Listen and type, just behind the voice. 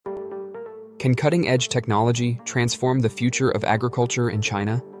Can cutting-edge technology transform the future of agriculture in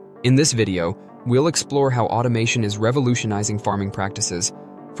China? In this video, we'll explore how automation is revolutionizing farming practices,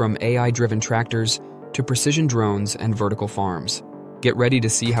 from AI-driven tractors to precision drones and vertical farms. Get ready to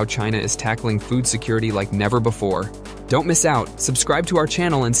see how China is tackling food security like never before. Don't miss out, subscribe to our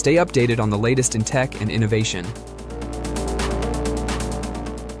channel and stay updated on the latest in tech and innovation.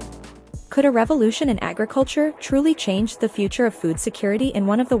 Could a revolution in agriculture truly change the future of food security in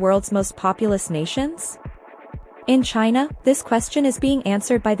one of the world's most populous nations? In China, this question is being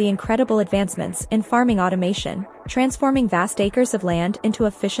answered by the incredible advancements in farming automation, transforming vast acres of land into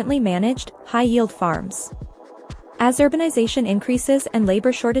efficiently managed, high-yield farms. As urbanization increases and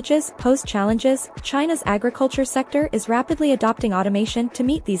labor shortages pose challenges, China's agriculture sector is rapidly adopting automation to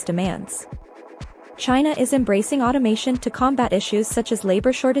meet these demands. China is embracing automation to combat issues such as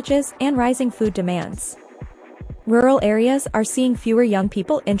labor shortages and rising food demands. Rural areas are seeing fewer young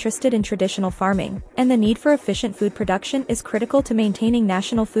people interested in traditional farming, and the need for efficient food production is critical to maintaining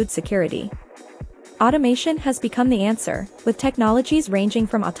national food security. Automation has become the answer, with technologies ranging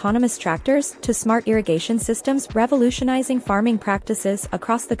from autonomous tractors to smart irrigation systems revolutionizing farming practices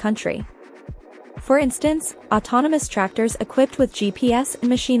across the country. For instance, autonomous tractors equipped with GPS and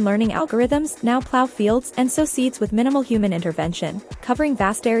machine learning algorithms now plow fields and sow seeds with minimal human intervention, covering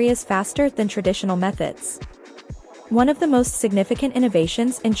vast areas faster than traditional methods. One of the most significant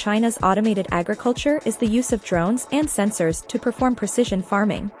innovations in China's automated agriculture is the use of drones and sensors to perform precision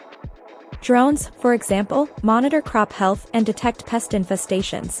farming. Drones, for example, monitor crop health and detect pest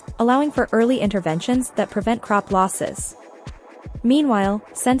infestations, allowing for early interventions that prevent crop losses. Meanwhile,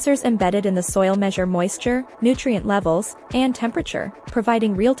 sensors embedded in the soil measure moisture, nutrient levels, and temperature,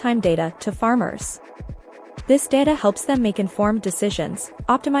 providing real-time data to farmers. This data helps them make informed decisions,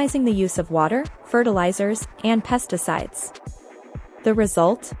 optimizing the use of water, fertilizers, and pesticides. The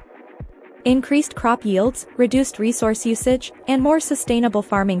result? Increased crop yields, reduced resource usage, and more sustainable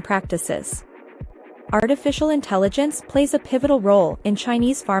farming practices. Artificial intelligence plays a pivotal role in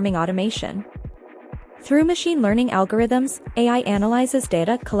Chinese farming automation. Through machine learning algorithms, AI analyzes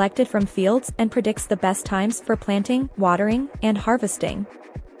data collected from fields and predicts the best times for planting, watering, and harvesting.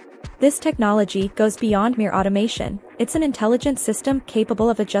 This technology goes beyond mere automation. It's an intelligent system capable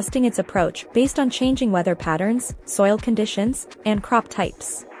of adjusting its approach based on changing weather patterns, soil conditions, and crop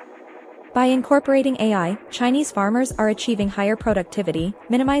types. By incorporating AI, Chinese farmers are achieving higher productivity,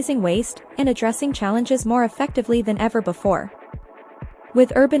 minimizing waste, and addressing challenges more effectively than ever before.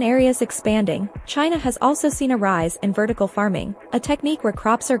 With urban areas expanding, China has also seen a rise in vertical farming, a technique where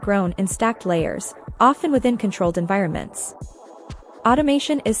crops are grown in stacked layers, often within controlled environments.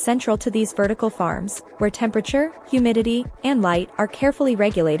 Automation is central to these vertical farms, where temperature, humidity, and light are carefully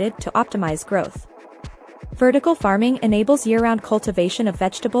regulated to optimize growth. Vertical farming enables year-round cultivation of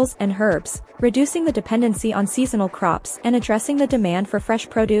vegetables and herbs, reducing the dependency on seasonal crops and addressing the demand for fresh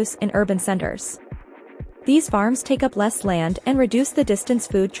produce in urban centers. These farms take up less land and reduce the distance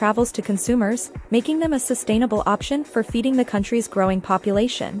food travels to consumers, making them a sustainable option for feeding the country's growing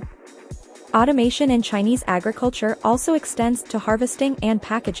population. Automation in Chinese agriculture also extends to harvesting and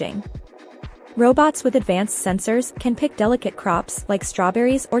packaging. Robots with advanced sensors can pick delicate crops like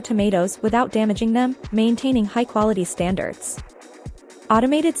strawberries or tomatoes without damaging them, maintaining high-quality standards.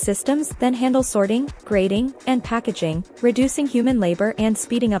 Automated systems then handle sorting, grading, and packaging, reducing human labor and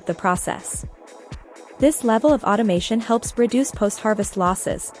speeding up the process. This level of automation helps reduce post-harvest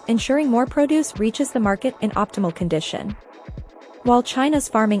losses, ensuring more produce reaches the market in optimal condition. While China's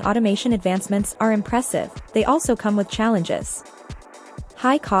farming automation advancements are impressive, they also come with challenges.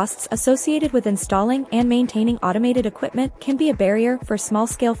 High costs associated with installing and maintaining automated equipment can be a barrier for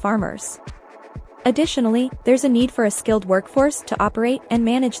small-scale farmers. Additionally, there's a need for a skilled workforce to operate and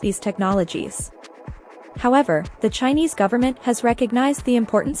manage these technologies. However, the Chinese government has recognized the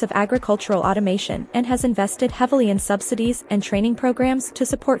importance of agricultural automation and has invested heavily in subsidies and training programs to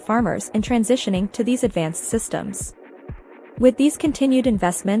support farmers in transitioning to these advanced systems. With these continued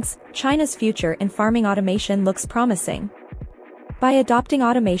investments, China's future in farming automation looks promising. By adopting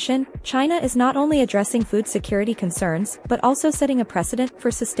automation, China is not only addressing food security concerns but also setting a precedent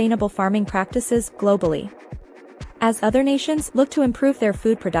for sustainable farming practices globally. As other nations look to improve their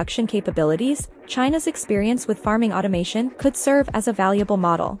food production capabilities, China's experience with farming automation could serve as a valuable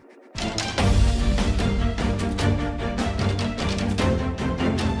model.